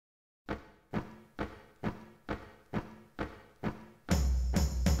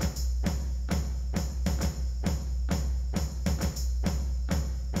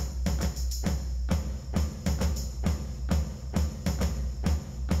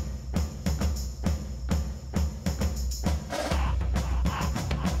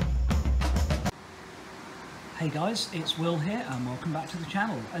Hey guys, it's Will here and welcome back to the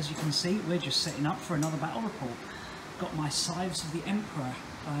channel. As you can see, we're just setting up for another battle report. Got my Scythes of the Emperor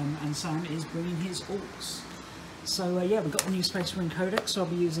and Sam is bringing his Orks. So yeah, we've got the new Space Marine Codex, so I'll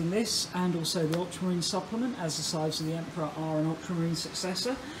be using this and also the Ultramarine supplement, as the Scythes of the Emperor are an Ultramarine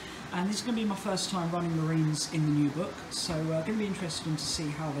successor. And this is going to be my first time running Marines in the new book, so going to be interesting to see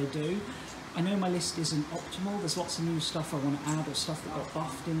how they do. I know my list isn't optimal, there's lots of new stuff I want to add or stuff that got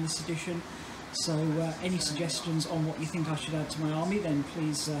buffed in this edition. So any suggestions on what you think I should add to my army, then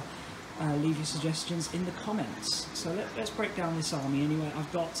please leave your suggestions in the comments. So let's break down this army anyway. I've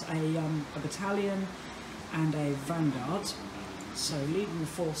got a battalion and a vanguard. So leading the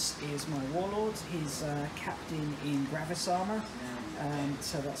force is my warlord. He's captain in Gravis armour,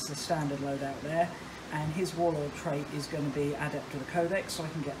 so that's the standard loadout there. And his warlord trait is going to be adept to the Codex, so I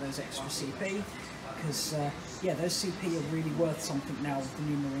can get those extra CP. Because yeah, those CP are really worth something now with the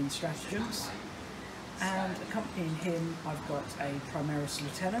new Marine stratagems. And accompanying him, I've got a Primaris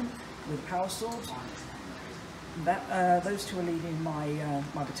Lieutenant with a power sword. Those two are leading my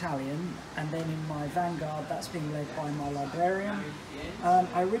battalion, and then in my vanguard, that's being led by my librarian.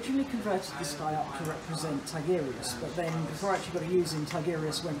 I originally converted this guy up to represent Tigurius, but then before I actually got to use him,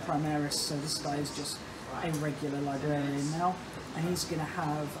 Tigurius went Primaris, so this guy is just a regular librarian now, and he's going to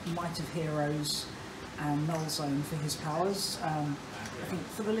have Might of Heroes and Null Zone for his powers. I think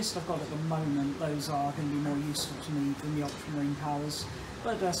for the list I've got at the moment, those are going to be more useful to me than the Ultramarine powers,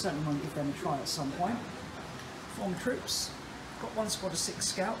 but I certainly want to give them a try at some point. Form troops, got one squad of 6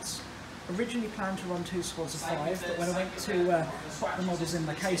 scouts. Originally planned to run 2 squads of 5, but when I went to pop the models in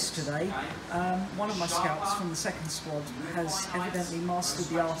my case today, one of my scouts from the 2nd squad has evidently mastered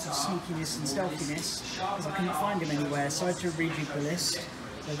the art of sneakiness and stealthiness, because I couldn't find him anywhere, so I had to rejig the list.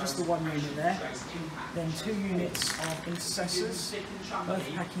 So just the 1 unit there. Then 2 units of intercessors,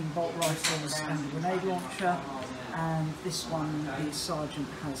 both packing bolt rifles and a grenade launcher, and this one, the sergeant,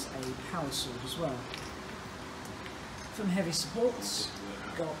 has a power sword as well. From heavy supports,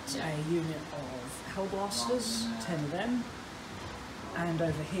 got a unit of Hellblasters, 10 of them, and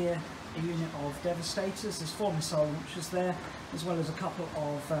over here a unit of Devastators. There's 4 missile launchers there, as well as a couple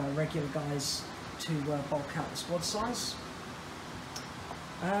of regular guys to bulk out the squad size.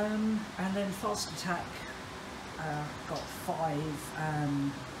 And then fast attack, got 5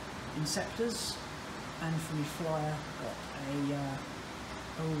 Inceptors, and for me flyer got a,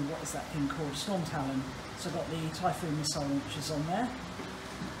 oh, what is that thing called, Storm Talon. So I've got the Typhoon missile launchers on there.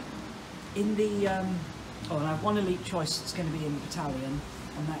 In the, oh, and I have one elite choice that's going to be in the battalion,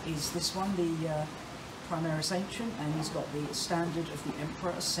 and that is this one, the Primaris Ancient, and he's got the Standard of the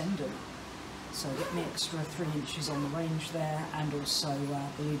Emperor Ascendant. So get me extra 3 inches on the range there, and also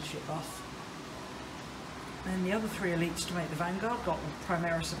the leadership buff. And the other 3 elites to make the vanguard got the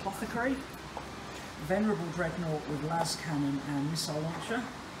Primaris Apothecary, Venerable Dreadnought with las cannon and missile launcher,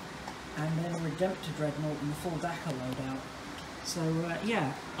 and then a Redemptor Dreadnought in the full Dakar loadout. So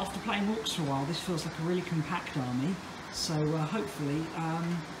yeah, after playing Orks for a while, this feels like a really compact army. So hopefully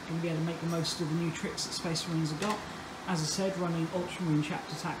going to be able to make the most of the new tricks that Space Marines have got. As I said, running Ultramarine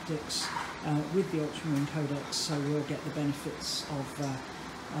chapter tactics with the Ultramarine Codex, so we'll get the benefits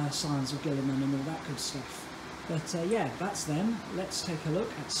of Scions of Guilliman and all that good stuff. But yeah, that's them. Let's take a look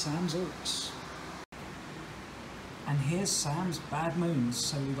at Sam's Orks. And here's Sam's Badmoons.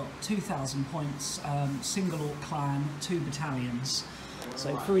 So we've got 2,000 points, single Ork clan, 2 battalions.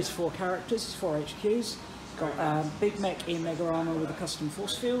 So for his 4 characters, his 4 HQs, got Big Mech in Mega Armour with a custom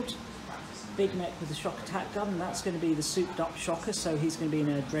force field, Big Mech with a shock attack gun, and that's going to be the souped up shocker, so he's going to be in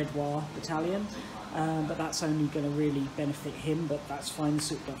a Dreadwar battalion, but that's only going to really benefit him, but that's fine, the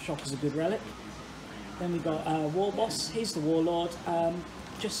souped up shocker's a good relic. Then we've got War Boss, he's the warlord,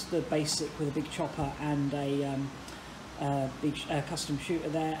 just the basic with a big chopper and a big custom shooter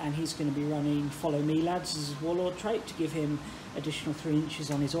there, and he's going to be running Follow Me Lads as his warlord trait to give him additional 3 inches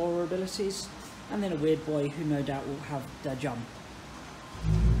on his aura abilities, and then a weird boy who no doubt will have the jump.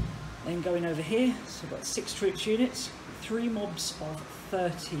 Then going over here, so I've got 6 troops units, 3 mobs of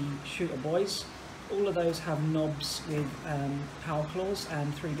 30 shooter boys. All of those have knobs with power claws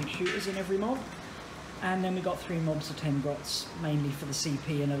and 3 big shooters in every mob. And then we've got 3 mobs of 10 grots, mainly for the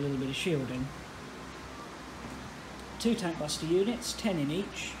CP and a little bit of shielding. 2 tank buster units, 10 in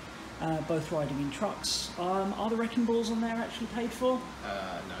each, both riding in trucks. Are the wrecking balls on there actually paid for?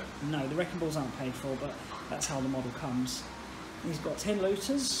 No. No, the wrecking balls aren't paid for, but that's how the model comes. He's got 10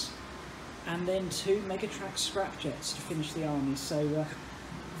 looters, and then 2 Megatrax scrapjets to finish the army. So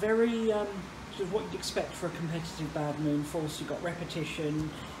very sort of what you'd expect for a competitive Badmoon force. You've got repetition,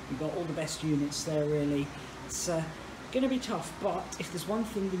 you've got all the best units there really. It's Going to be tough, but if there's one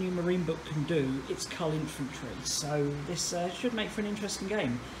thing the new Marine book can do, it's cull infantry, so this should make for an interesting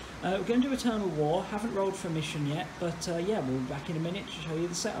game. We're going to do Eternal War, haven't rolled for a mission yet, but yeah, we'll be back in a minute to show you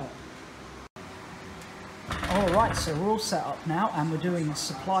the setup. Alright, so we're all set up now, and we're doing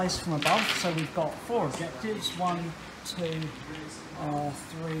supplies from above, so we've got 4 objectives, 1, 2,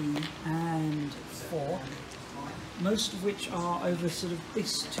 3 and 4. Most of which are over sort of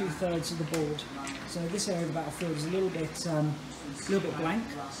this 2/3 of the board. So this area of the battlefield is a little bit blank,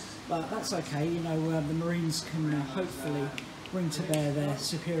 but that's okay. You know, the Marines can hopefully bring to bear their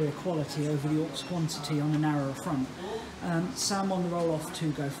superior quality over the Orks quantity on a narrower front. Sam on the roll-off to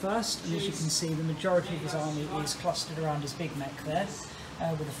go first, and as you can see, the majority of his army is clustered around his big mech there.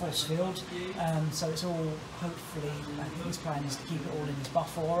 With a force field, so it's all, hopefully, I think his plan is to keep it all in his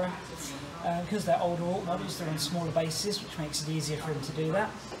buffer aura. Because they're older Ork models, they're on smaller bases, which makes it easier for him to do that.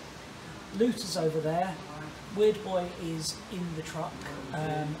 Looter's over there, Weird Boy is in the truck,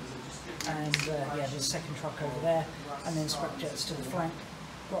 yeah, there's a second truck over there, and then Scrapjets to the flank,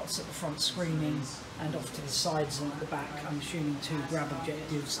 Rots at the front screening, and off to the sides and at the back, I'm assuming to grab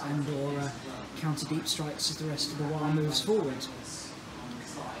objectives and or counter deep strikes as the rest of the war moves forward.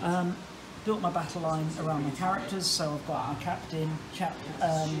 Built my battle line around my characters, so I've got my captain,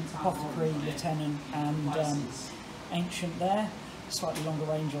 apothecary, lieutenant and ancient there. Slightly longer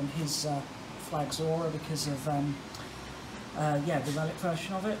range on his flag's aura because of yeah, the relic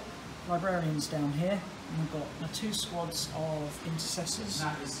version of it. Librarians down here, and we've got my 2 squads of intercessors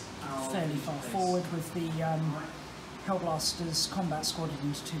fairly far forward, with the Hellblasters combat squadded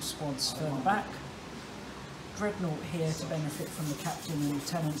into 2 squads further back. Dreadnought here to benefit from the captain and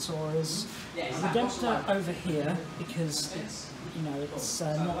lieutenant's auras. Redemptor over here because it's, you know, it's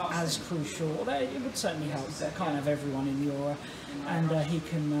not as crucial, although it would certainly help. I can't have everyone in the aura, and he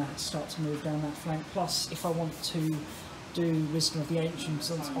can start to move down that flank. Plus, if I want to do Wisdom of the Ancients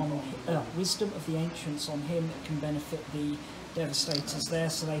on him, it can benefit the Devastators there,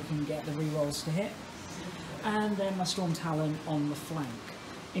 so they can get the rerolls to hit. And then my Storm Talon on the flank.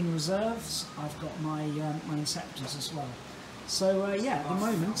 In reserves, I've got my my Inceptors as well. So yeah, at the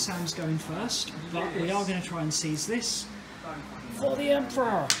moment Sam's going first, but we are going to try and seize this for the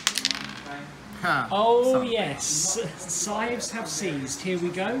Emperor. Oh yes, Scythes have seized. Here we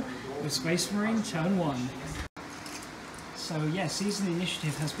go with Space Marine turn 1. So yeah, seizing the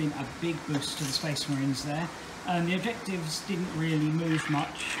initiative has been a big boost to the Space Marines there. The objectives didn't really move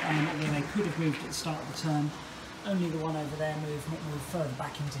much, although they could have moved at the start of the turn. Only the one over there moved further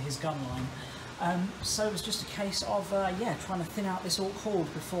back into his gun line. So it was just a case of yeah, trying to thin out this Ork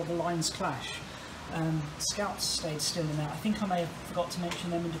horde before the lines clash. Scouts stayed still in there. I think I may have forgot to mention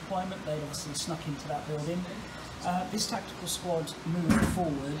them in deployment. They'd obviously snuck into that building. This tactical squad moved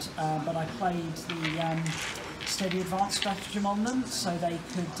forward, but I played the steady advance stratagem on them, so they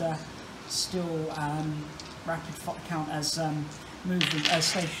could still rapid count as movement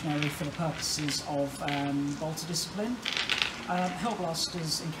stationary for the purposes of Bolter Discipline.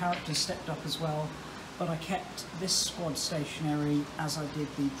 Hellblasters and characters stepped up as well, but I kept this squad stationary as I did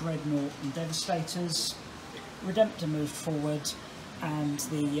the Dreadnought and Devastators. Redemptor moved forward, and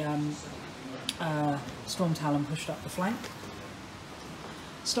the Storm Talon pushed up the flank.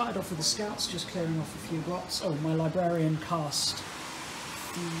 Started off with the Scouts, just clearing off a few grots. Oh, my Librarian cast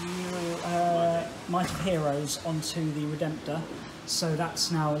the Might of Heroes onto the Redemptor, so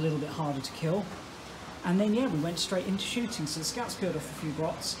that's now a little bit harder to kill. And then yeah, we went straight into shooting, so the Scouts killed off a few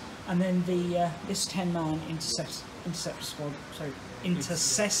grots, and then the this 10-man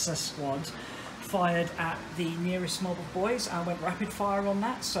intercessor squad fired at the nearest mob of boys. I went rapid fire on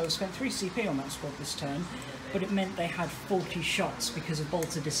that, so I spent 3 CP on that squad this turn, but it meant they had 40 shots because of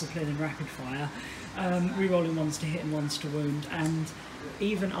Bolter Discipline and rapid fire, rerolling ones to hit and ones to wound. And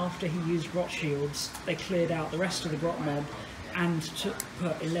even after he used grot shields, they cleared out the rest of the grot mob and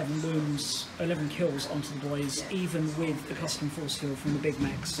put 11 kills onto the boys, even with the custom force field from the big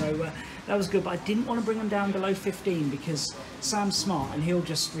mechs. So that was good, but I didn't want to bring them down below 15 because Sam's smart and he'll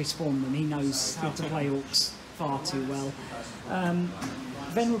just respawn them. He knows how to play Orks far too well.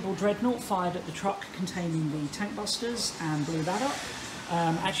 Venerable Dreadnought fired at the truck containing the tank busters and blew that up.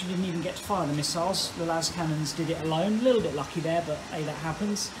 Actually didn't even get to fire the missiles. The las cannons did it alone. A little bit lucky there, but hey, that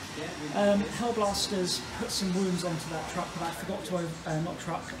happens. Hellblasters put some wounds onto that truck, but I forgot to not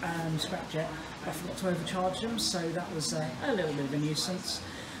truck and scrapjet. I forgot to overcharge them, so that was a little bit of a nuisance.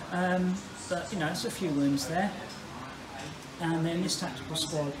 But you know, it's a few wounds there. And then this tactical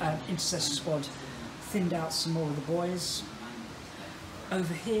squad, intercessor squad, thinned out some more of the boys.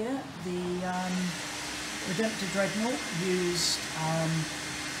 Over here, the Redemptor Dreadnought used, oh,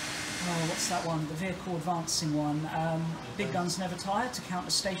 what's that one, the vehicle advancing one. Big guns never tire to counter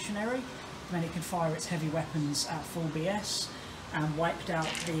stationary, then it can fire its heavy weapons at full BS, and wiped out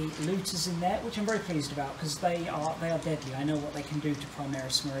the looters in there, which I'm very pleased about because they are deadly. I know what they can do to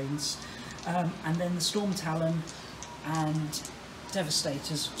Primaris Marines. And then the Storm Talon and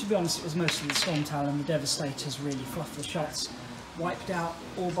Devastators. To be honest, it was mostly the Storm Talon. The Devastators really fluffed the shots. Wiped out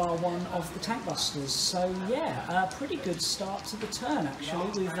all bar one of the Tank Busters. So yeah, a pretty good start to the turn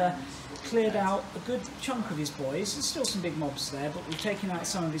actually. We've cleared out a good chunk of his boys. There's still some big mobs there, but we've taken out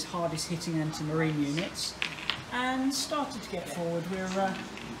some of his hardest hitting anti-marine units and started to get forward. We're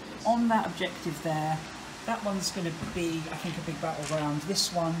on that objective there. That one's going to be, I think, a big battleground.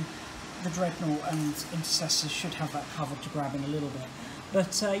 This one, the Dreadnought and Intercessors should have that covered to grab in a little bit.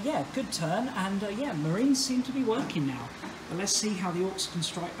 But yeah, good turn, and yeah, Marines seem to be working now. But let's see how the Orks can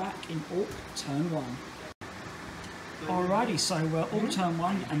strike back in Ork turn 1. Alrighty, so Ork turn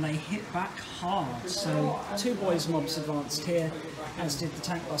 1, and they hit back hard. So 2 boys mobs advanced here, as did the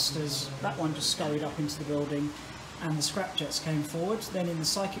Tank Busters. That one just scurried up into the building, and the Scrapjets came forward. Then in the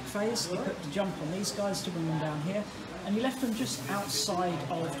Psychic phase, he put the jump on these guys to bring them down here, and he left them just outside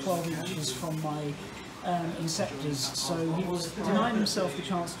of 12 inches from my Inceptors, so he was denying himself the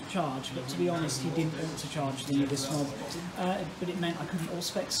chance to charge, but to be honest he didn't want to charge the this mob, but it meant I couldn't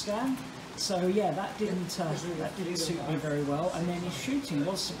all-spec scan, so yeah, that didn't suit me very well. And then his shooting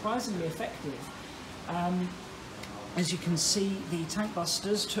was surprisingly effective. As you can see, the Tank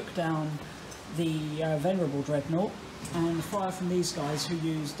Busters took down the Venerable Dreadnought, and the fire from these guys who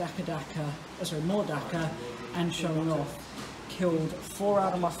used more Daka and showing off killed 4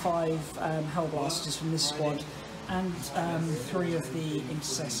 out of my 5 Hellblasters from this squad, and 3 of the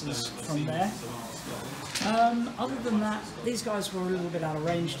Intercessors from there. Other than that, these guys were a little bit out of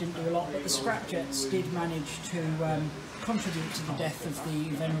range, didn't do a lot, but the Scrapjets did manage to contribute to the death of the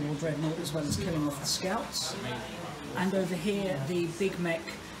Venerable Dreadnought, as well as killing off the Scouts. And over here, the Big Mech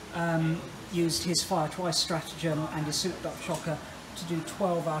used his Fire Twice stratagem and his Souped Up Shocker to do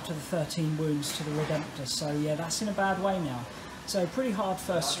 12 out of the 13 wounds to the Redemptor. So yeah, that's in a bad way now. So pretty hard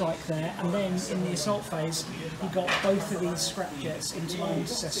first strike there, and then in the assault phase he got both of these Scrapjets into my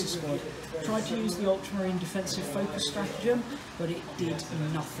Intercessor squad. Tried to use the Ultramarine defensive focus stratagem, but it did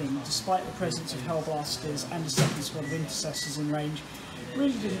nothing, despite the presence of Hellblasters and a second squad of Intercessors in range.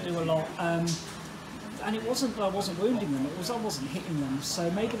 Really didn't do a lot. And it wasn't that I wasn't wounding them, it was I wasn't hitting them. So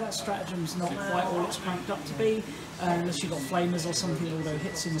maybe that stratagem's not quite all it's cranked up to be, unless you've got flamers or something, although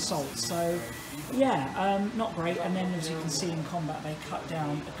hits in assault. So yeah, not great. And then as you can see in combat, they cut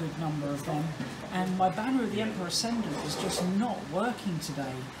down a good number of them. And my Banner of the Emperor Ascendant is just not working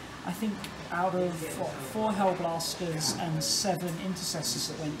today. I think out of, what, 4 Hellblasters and 7 Intercessors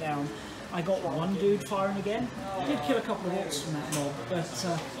that went down, I got one dude firing again. I did kill a couple of Orks from that mob,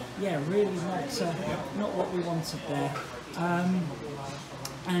 but yeah, really not what we wanted there.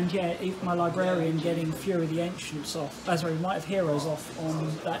 And yeah, my Librarian getting Fury the Ancients off, sorry, Might of Heroes off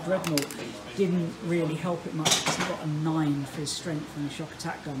on that Dreadnought didn't really help it much because he got a 9 for his strength and the shock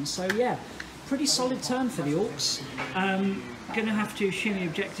attack gun. So yeah, pretty solid turn for the Orks. Going to have to shimmy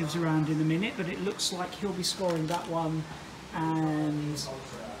objectives around in a minute, but it looks like he'll be scoring that one and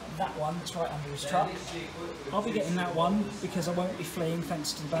that one that's right under his truck. I'll be getting that one because I won't be fleeing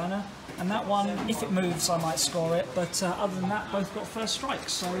thanks to the banner, and that one, if it moves, I might score it, but other than that, both got first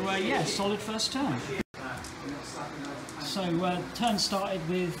strikes. So yeah, solid first turn. So turn started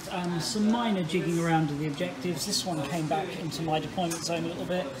with some minor jigging around of the objectives. This one came back into my deployment zone a little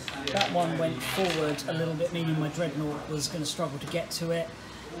bit. That one went forward a little bit, meaning my Dreadnought was going to struggle to get to it.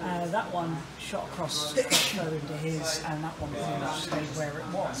 That one shot across into his, and that one pretty much stayed where it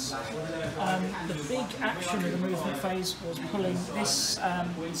was. The big action of the movement phase was pulling this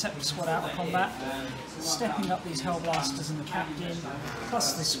Inceptor squad out of combat, stepping up these Hellblasters and the Captain,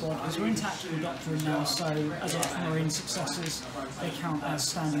 plus this squad, because we're in Tactical Doctrine now, so as Ultramarine successors, they count as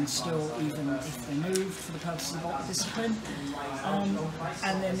standing still even if they move for the purposes of Alt Discipline.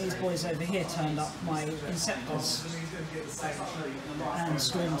 And then these boys over here turned up my Inceptors, and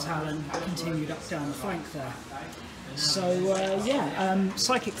Storm Talon continued up down the flank there. So yeah,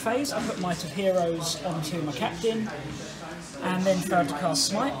 Psychic phase, I put Might of Heroes onto my Captain, and then failed to cast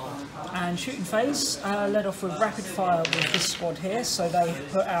Smite. And shooting phase, led off with rapid fire with this squad here, so they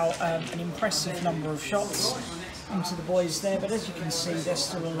put out an impressive number of shots into the boys there, but as you can see, they're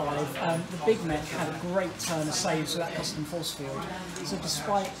still alive. The Big Mech had a great turn of saves with that custom force field, so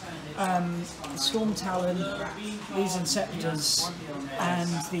despite the Storm Talon, these Inceptors, and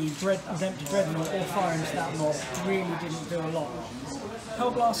the Redemptor Dreadnought all firing into that mob, really didn't do a lot.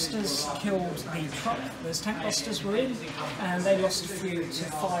 Hellblasters killed the truck those tank busters were in, and they lost a few to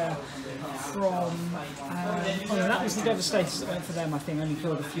fire from... oh, that was the Devastators that went for them, I think. Only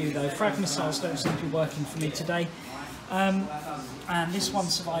killed a few though. Frag missiles don't seem to be working for me today. And this one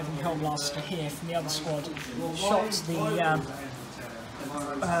surviving Hellblaster here from the other squad shot the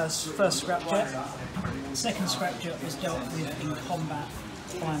first scrapjet. Second scrapjet was dealt with in combat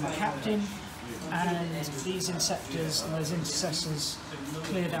by my captain, and these Inceptors and those Intercessors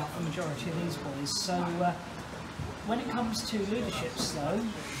cleared out the majority of these boys. So when it comes to leaderships though,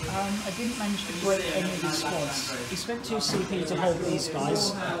 I didn't manage to break any of these squads. He spent 2 CP to hold these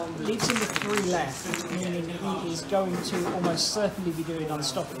guys, leaves him with 3 left, meaning he is going to almost certainly be doing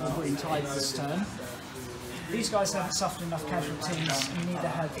Unstoppable Green Tide this turn. These guys haven't suffered enough casualties, and neither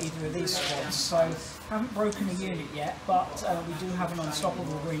have either of these squads, so haven't broken a unit yet, but we do have an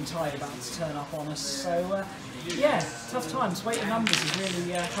Unstoppable Green Tide about to turn up on us. So yeah, tough times. Weight of numbers is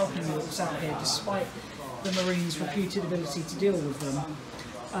really helping the Orks out here, despite the Marines' reputed ability to deal with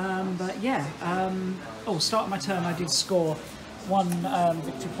them. But yeah, oh, start of my turn I did score 1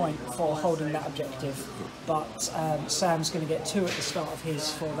 victory point for holding that objective, but Sam's going to get 2 at the start of his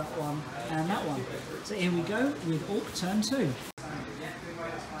for that one and that one. So here we go with Ork turn 2.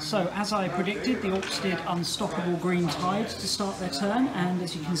 So as I predicted, the Orks did Unstoppable Green Tide to start their turn, and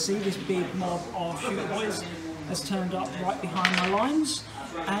as you can see, this big mob of shooter boys has turned up right behind my lines.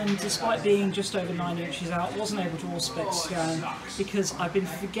 And despite being just over 9 inches out, wasn't able to all-spec scan because I've been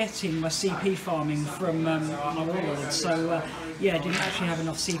forgetting my CP farming from my warlord. So yeah, I didn't actually have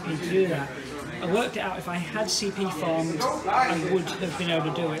enough CP to do that. I worked it out, if I had CP farmed, I would have been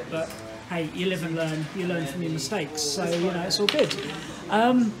able to do it, but hey, you live and learn, you learn from your mistakes, so you know, it's all good.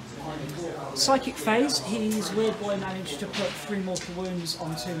 Psychic phase, his weird boy managed to put 3 mortal wounds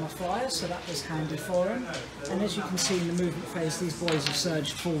onto my flyer, so that was handy for him. And as you can see in the movement phase, these boys have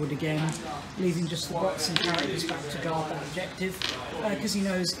surged forward again, leaving just the bots and characters back to guard that objective, because he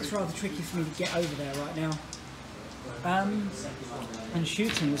knows it's rather tricky for me to get over there right now. And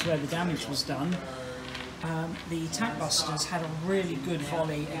shooting was where the damage was done. The tank busters had a really good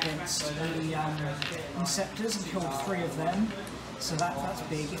volley against the Inceptors and killed 3 of them. So that's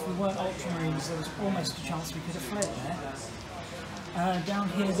big. If we weren't Ultramarines, there was almost a chance we could have fled there. Down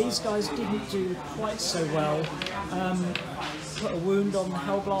here, these guys didn't do quite so well. Put a wound on the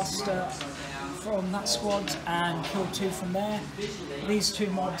Hellblaster from that squad and killed 2 from there. These 2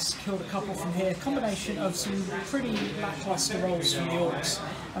 mods killed a couple from here. Combination of some pretty lackluster rolls from the Orks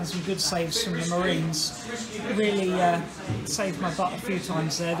and some good saves from the Marines. Really saved my butt a few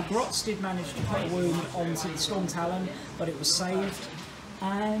times there. The Grots did manage to put a wound onto the Storm Talon, but it was saved.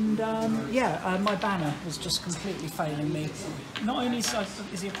 And yeah, my banner was just completely failing me. Not only is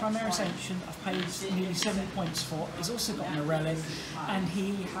he a Primaris Ancient I've paid nearly 70 points for, he's also got a relic, and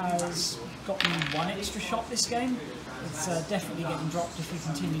he has got me 1 extra shot this game. It's definitely getting dropped if he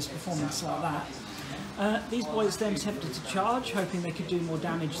continues performance like that. These boys then attempted to charge, hoping they could do more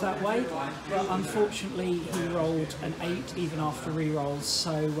damage that way, but unfortunately he rolled an 8 even after rerolls,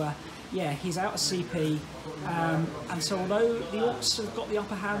 so yeah, he's out of CP, and so although the Orks have got the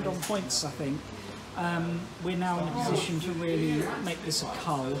upper hand on points, I think, we're now in a position to really make this a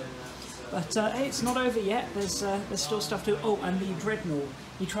cull. But hey, it's not over yet, there's still stuff to... Oh, and the Dreadnought,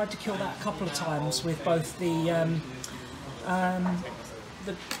 he tried to kill that a couple of times with both the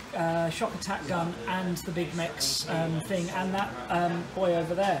shock attack gun and the big mechs thing, and that boy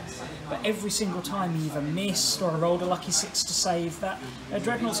over there. But every single time he either missed or rolled a lucky 6 to save. That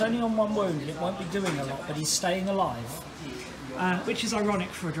Dreadnought's only on 1 wound and it won't be doing a lot, but he's staying alive, which is ironic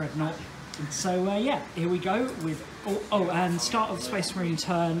for a Dreadnought. So yeah, here we go with... Oh, and start of the Space Marine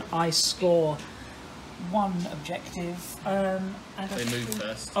turn, I score 1 objective. And they move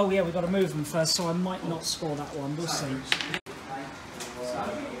first. Oh yeah, we've got to move them first, so I might not score that one, we'll see.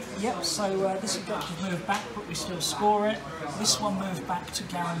 Yep, so this objective moved back, but we still score it. This one moved back to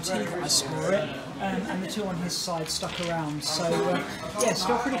guarantee that I score it, and the 2 on his side stuck around. So yeah,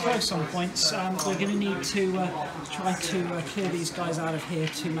 still pretty close on points. We're going to need to try to clear these guys out of here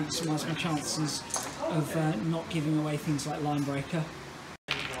to maximise my chances of not giving away things like Line Breaker.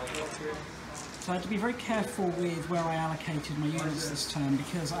 So I had to be very careful with where I allocated my units this turn,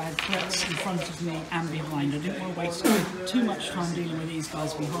 because I had threats in front of me and behind. I didn't want to waste too much time dealing with these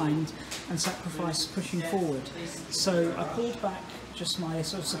guys behind and sacrifice pushing forward. So I pulled back just my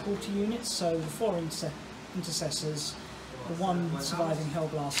sort of supporter units, so the 4 Intercessors, the 1 surviving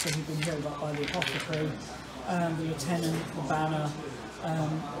Hellblaster who'd been healed up by the Apothecary, the Lieutenant, the Banner,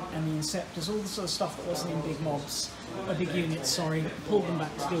 and the Inceptors, all the sort of stuff that wasn't in big mobs, big units, sorry, pulled them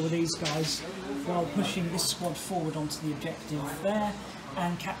back to deal with these guys while pushing this squad forward onto the objective there.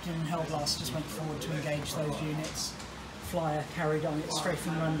 and Captain and Hellblasters went forward to engage those units. Flyer carried on its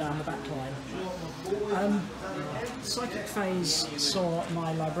strafing run down the back line. Psychic Phase saw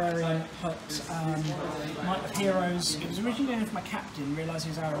my Librarian put Might of Heroes. It was originally going for my Captain, realised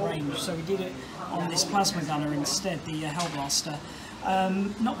he was out of range, so we did it on this Plasma Gunner instead, the Hellblaster.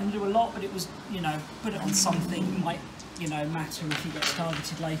 Not going to do a lot, but it was, you know, put it on something, might, you know, matter if he gets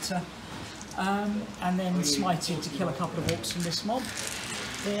targeted later. And then smited to kill a couple of Orks from this mob.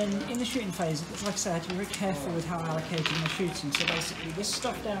 Then in the shooting phase, like I said, I had to be very careful with how I allocated my shooting. So basically this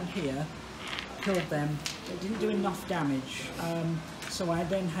stuff down here killed them. It didn't do enough damage. So I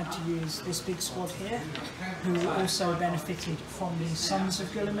then had to use this big squad here, who also benefited from the Sons of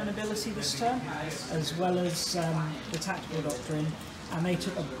Guilliman ability this turn, as well as the Tactical Doctrine. And they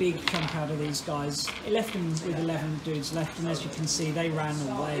took a big chunk out of these guys. It left them with 11 dudes left, and as you can see, they ran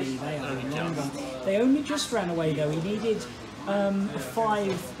away. They are longer. They only just ran away though. He needed a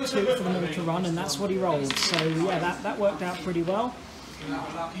 5-2 for them all to run, and that's what he rolled. So yeah, that worked out pretty well.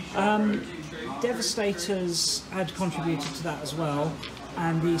 Devastators had contributed to that as well,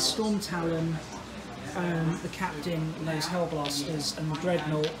 and the Storm Talon, the Captain, those Hellblasters, and the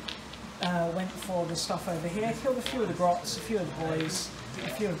Dreadnought went for the stuff over here, killed a few of the Grots, a few of the boys, a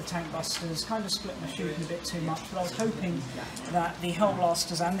few of the Tank Busters, kind of split my shooting a bit too much, but I was hoping that the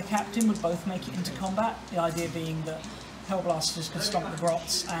Hellblasters and the Captain would both make it into combat, the idea being that Hellblasters could stomp the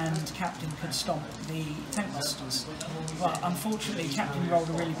Grots and Captain could stomp the Tank Busters. But unfortunately Captain rolled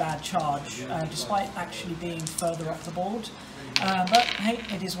a really bad charge, despite actually being further up the board. But hey,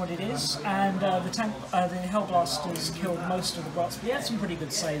 it is what it is, and the Hellblasters killed most of the Grots, but he had some pretty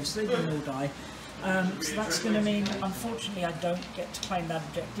good saves, so they didn't all die. So that's going to mean, unfortunately, I don't get to claim that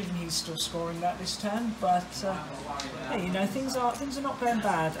objective, and he's still scoring that this turn. But hey, you know, things are not going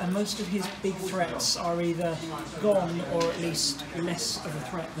bad, and most of his big threats are either gone or at least less of a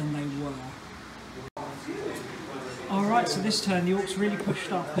threat than they were. Alright, so this turn the Orks really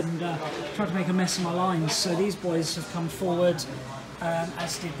pushed up and tried to make a mess of my lines. So these boys have come forward,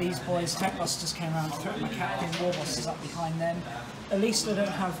 as did these boys. Tank Busters came around to threaten my Captain, Warbusters up behind them. At least I don't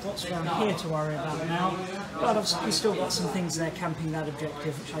have what's around here to worry about now. But we've still got some things there camping that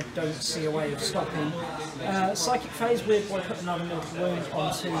objective, which I don't see a way of stopping. Psychic Phase, Weird Boy put another mortal wound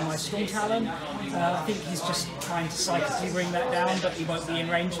onto my Storm Talon. I think he's just trying to psychically bring that down, but he won't be in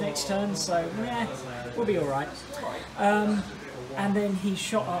range next turn, so yeah, we'll be alright. And then he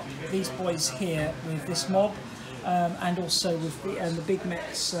shot up these boys here with this mob, and also with the big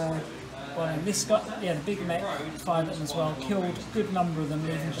mechs. Well, this got, yeah, the big mech fired at them as well, killed a good number of them,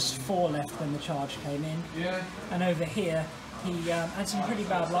 leaving just 4 left when the charge came in. And over here, he had some pretty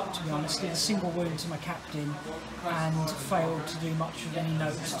bad luck, to be honest. Did a single wound to my Captain and failed to do much of any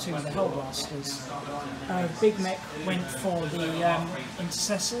note to the Hellblasters. Big mech went for the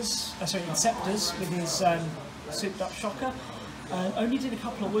Inceptors with his souped up shocker. Only did a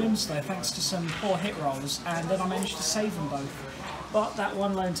couple of wounds though, thanks to some poor hit rolls, and then I managed to save them both. But that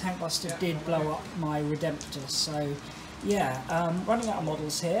one lone Tank Buster did blow up my Redemptor, so yeah, running out of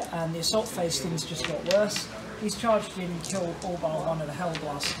models here, and the Assault Phase things just got worse. He's charged in and killed all bar one of the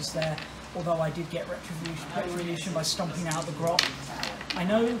Hellblasters there, although I did get retribution by stomping out the Grot. I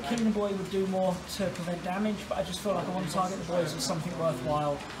know Kingdom Boy would do more to prevent damage, but I just feel like I want to target the boys with something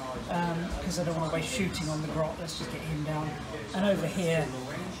worthwhile, because I don't want to waste shooting on the Grot. Let's just get him down. And over here,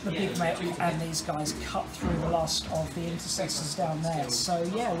 the big mech and these guys cut through the last of the intercessors down there. So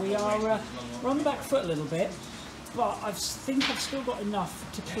yeah, we're on the back foot a little bit, but I think I've still got enough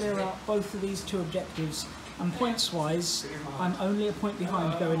to clear out both of these 2 objectives. And points wise, I'm only a point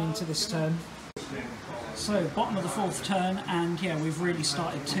behind going into this turn. So bottom of the 4th turn, and yeah, we've really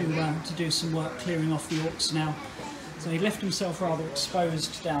started to do some work clearing off the Orks now. So he left himself rather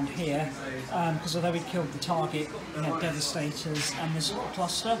exposed down here, because although he'd killed the target, he had Devastators and this little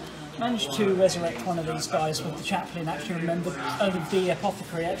cluster. Managed to resurrect one of these guys with the Chaplain, actually remembered, the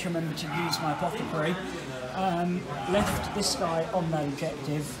Apothecary, actually remembered to use my Apothecary. Left this guy on that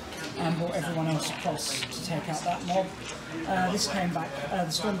objective, and brought everyone else across to take out that mob. This came back, the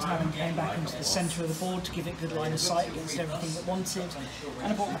Storm Talon came back into the centre of the board to give it good line of sight against everything it wanted,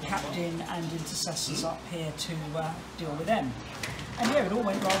 and I brought my Captain and Intercessors up here to deal with them. And yeah, it all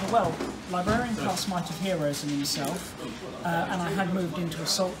went rather well. Librarian cast Might of Heroes in himself, and I had moved into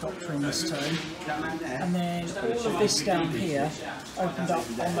Assault Doctrine this turn. And then all of this down here opened up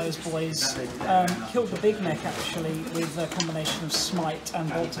on those boys, killed the big mech actually with a combination of Smite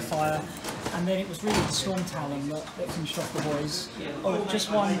and Bolt of Fire, and then it was really the Storm Talon that finished off the boys. Oh, just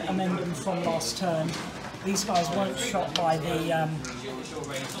one amendment from last turn. These guys weren't shot by the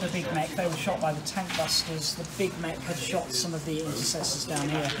big mech, they were shot by the tank busters. The big mech had shot some of the intercessors down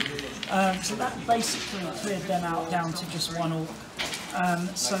here. So that basically cleared them out down to just one orc.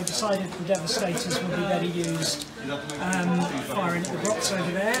 So decided the Devastators would be better used firing at the grots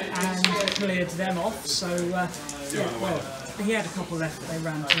over there, and cleared them off. So yeah, well, he had a couple left that they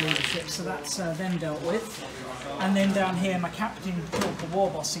ran to leadership, so that's them dealt with. And then down here, my captain killed the war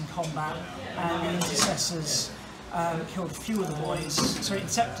boss in combat, and the intercessors killed a few of the boys. Sorry,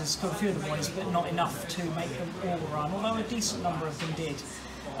 Interceptors killed a few of the boys, but not enough to make them all run, although a decent number of them did.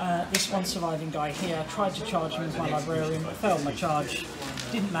 This one surviving guy here, tried to charge him with my librarian, but failed my charge.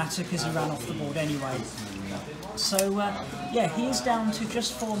 Didn't matter because he ran off the board anyway. So yeah, he is down to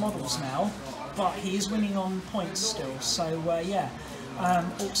just 4 models now, but he is winning on points still. So yeah,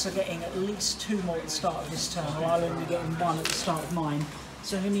 Orks are getting at least 2 more at the start of this turn, while only getting 1 at the start of mine.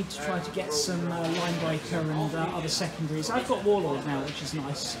 So we need to try to get some line breaker and other secondaries. I've got Warlord now, which is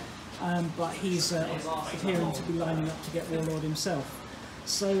nice, but he's appearing to be lining up to get Warlord himself.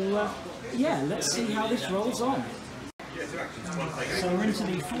 So yeah, let's see how this rolls on. So we're into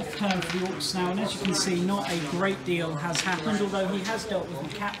the 4th turn for the Orks now, and as you can see, not a great deal has happened, although he has dealt with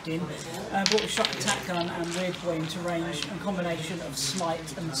the captain, brought a shock attack gun and weird boy into range, a combination of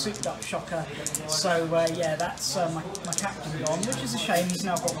smite and souped up shocker. So yeah, that's my captain gone, which is a shame. He's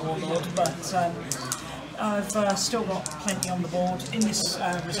now got Warlord, but I've still got plenty on the board. In this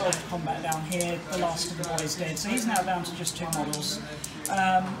resolved combat down here, the last of the boys dead, so he's now down to just 2 models.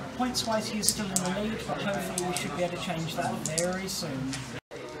 Points wise, he is still in the lead, but hopefully we should be able to change that very soon.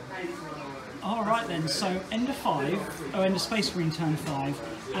 Alright then, so end of Space Marine turn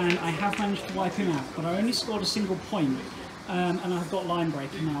 5, and I have managed to wipe him out, but I only scored a single point, and I've got line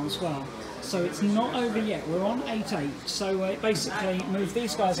breaker now as well. So it's not over yet, we're on 8-8, so basically move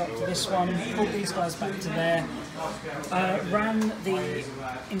these guys up to this one, pull these guys back to there, ran the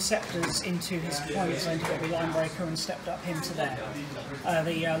Inceptors into his deployment zone to get the line breaker and stepped up him to there,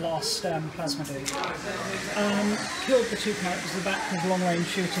 the last plasma dude. Killed the 2 characters at the back with long range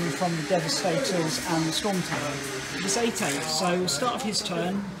shooting from the Devastators and the Storm Tower. It's 8-8, so start of his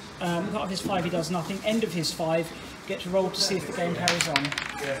turn, start of his 5 he does nothing, end of his 5, get to roll to see if the game carries on.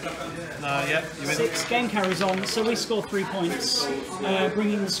 Yeah, you win. 6, game carries on, so we score 3 points,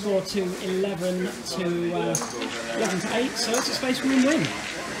 bringing the score to 11 to 8, so it's a Space Marine win.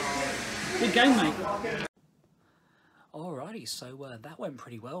 Good game, mate. Alrighty, so that went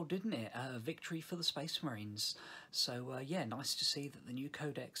pretty well, didn't it? Victory for the Space Marines. So yeah, nice to see that the new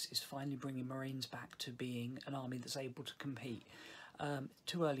Codex is finally bringing Marines back to being an army that's able to compete.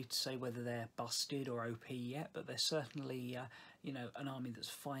 Too early to say whether they're busted or OP yet, but they're certainly, you know, an army that's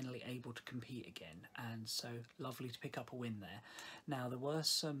finally able to compete again, and so lovely to pick up a win there. Now, there were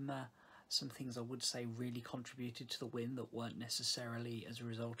some things I would say really contributed to the win that weren't necessarily as a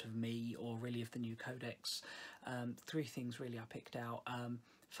result of me or really of the new Codex. 3 things really I picked out.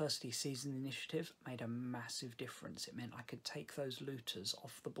 Firstly, season initiative made a massive difference. It meant I could take those looters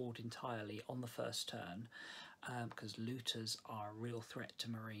off the board entirely on the first turn, because looters are a real threat to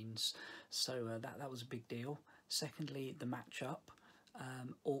Marines, so that was a big deal. Secondly, the matchup.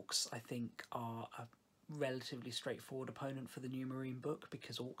 Orks, I think, are a relatively straightforward opponent for the new Marine book,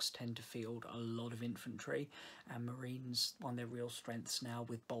 because Orks tend to field a lot of infantry, and Marines, one of their real strengths now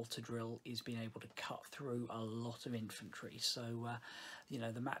with bolter drill is being able to cut through a lot of infantry, so you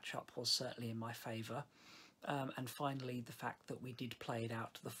know, the matchup was certainly in my favour. And finally, the fact that we did play it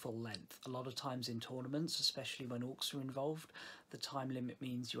out to the full length. A lot of times in tournaments, especially when Orks are involved, the time limit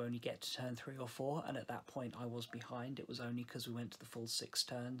means you only get to turn 3 or 4, and at that point I was behind. It was only because we went to the full 6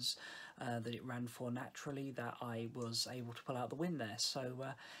 turns that it ran for naturally that I was able to pull out the win there. So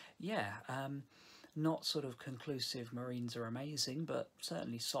yeah, not sort of conclusive. Marines are amazing, but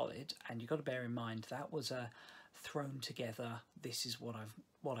certainly solid, and you've got to bear in mind that was a thrown together, this is what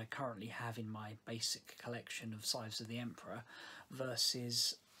I currently have in my basic collection of Scythes of the Emperor,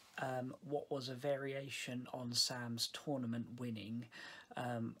 versus what was a variation on Sam's tournament winning,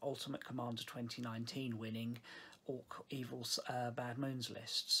 Ultimate Commander 2019 winning Ork Evil's Badmoon's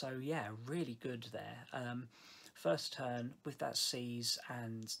list. So yeah, really good there. First turn with that Scythes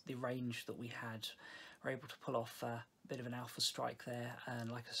and the range that we had, we're able to pull off a bit of an alpha strike there,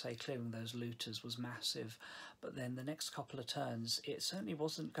 and like I say, clearing those looters was massive. But then the next couple of turns, it certainly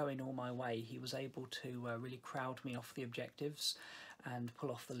wasn't going all my way. He was able to really crowd me off the objectives and pull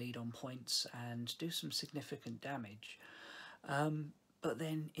off the lead on points and do some significant damage. But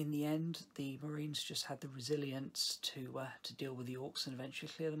then in the end, the Marines just had the resilience to deal with the Orks and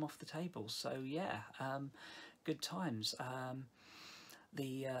eventually clear them off the table. So yeah, good times.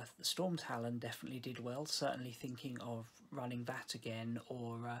 The Storm Talon definitely did well, certainly thinking of running that again,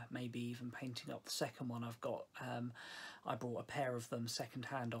 or maybe even painting up the second one I've got. I brought a pair of them second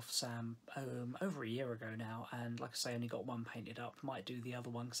hand off Sam over a year ago now, and like I say, only got one painted up. Might do the other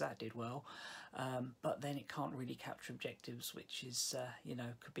one because that did well, but then it can't really capture objectives, which is you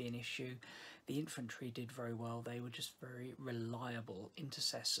know, could be an issue. The infantry did very well. They were just very reliable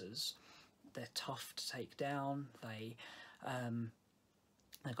intercessors. They're tough to take down.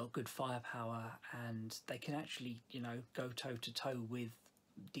 They've got good firepower, and they can actually, you know, go toe to toe with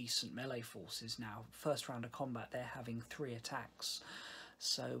decent melee forces now. First round of combat, they're having 3 attacks,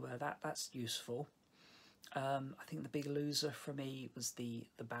 so that's useful. I think the big loser for me was the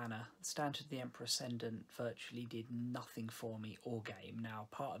banner. Standard of the Emperor Ascendant virtually did nothing for me all game. Now,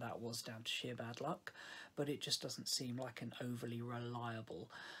 part of that was down to sheer bad luck, but it just doesn't seem like an overly reliable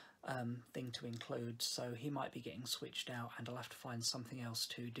thing to include, so he might be getting switched out, and I'll have to find something else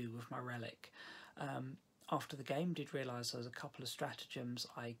to do with my relic. After the game, did realise there was a couple of stratagems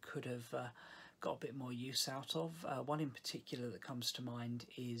I could have got a bit more use out of. One in particular that comes to mind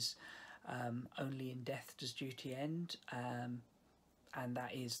is only in death does duty end, and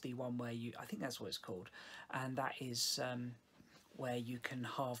that is the one where you, I think that's what it's called, and that is where you can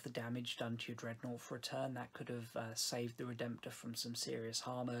halve the damage done to your dreadnought for a turn. That could have saved the Redemptor from some serious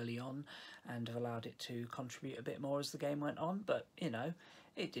harm early on and have allowed it to contribute a bit more as the game went on, but you know,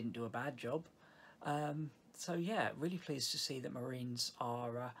 it didn't do a bad job. So yeah, really pleased to see that Marines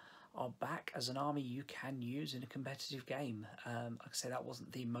are back as an army you can use in a competitive game. Like I say, that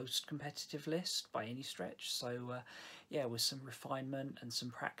wasn't the most competitive list by any stretch, so yeah, with some refinement and some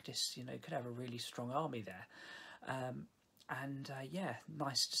practice, you know, you could have a really strong army there. And yeah,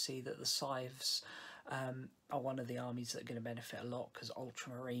 nice to see that the Scythes are one of the armies that are going to benefit a lot, because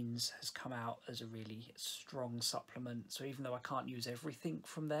Ultramarines has come out as a really strong supplement. So even though I can't use everything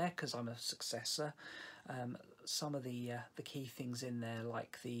from there because I'm a successor, some of the key things in there,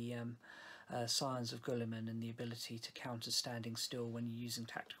 like the Scions of Guilliman and the ability to counter standing still when you're using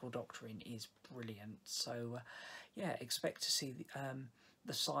tactical doctrine, is brilliant. So yeah, expect to see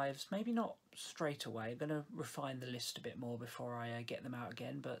the Scythes, maybe not straight away. I'm going to refine the list a bit more before I get them out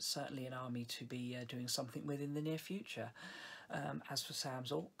again, but certainly an army to be doing something with in the near future. As for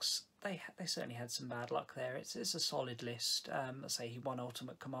Sam's Orks, they certainly had some bad luck there. It's a solid list. Let's say he won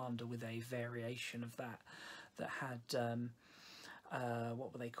Ultimate Commander with a variation of that had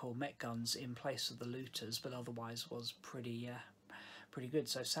what were they called, mech guns in place of the looters, but otherwise was pretty good.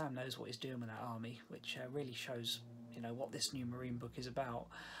 So Sam knows what he's doing with that army, which really shows, you know, what this new Marine book is about.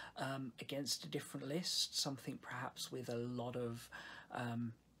 Against a different list, something perhaps with a lot of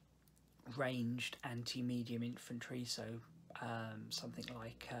ranged anti-medium infantry, so something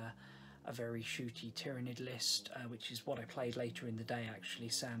like a very shooty Tyrannid list, which is what I played later in the day actually.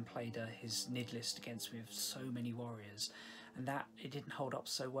 Sam played his Nid list against me with so many warriors, and that it didn't hold up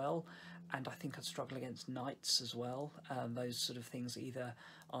so well. And I think I'd struggle against knights as well. Those sort of things, either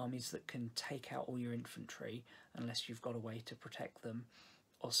armies that can take out all your infantry unless you've got a way to protect them,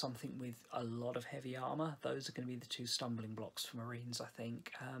 or something with a lot of heavy armour. Those are going to be the two stumbling blocks for Marines, I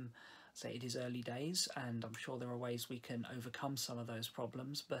think. Say it is early days, and I'm sure there are ways we can overcome some of those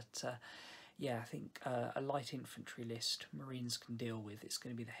problems, but yeah, I think a light infantry list Marines can deal with. It's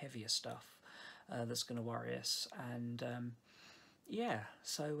going to be the heavier stuff that's going to worry us. And yeah,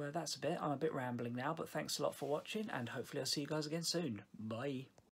 so that's a bit. I'm a bit rambling now, but thanks a lot for watching, and hopefully I'll see you guys again soon. Bye.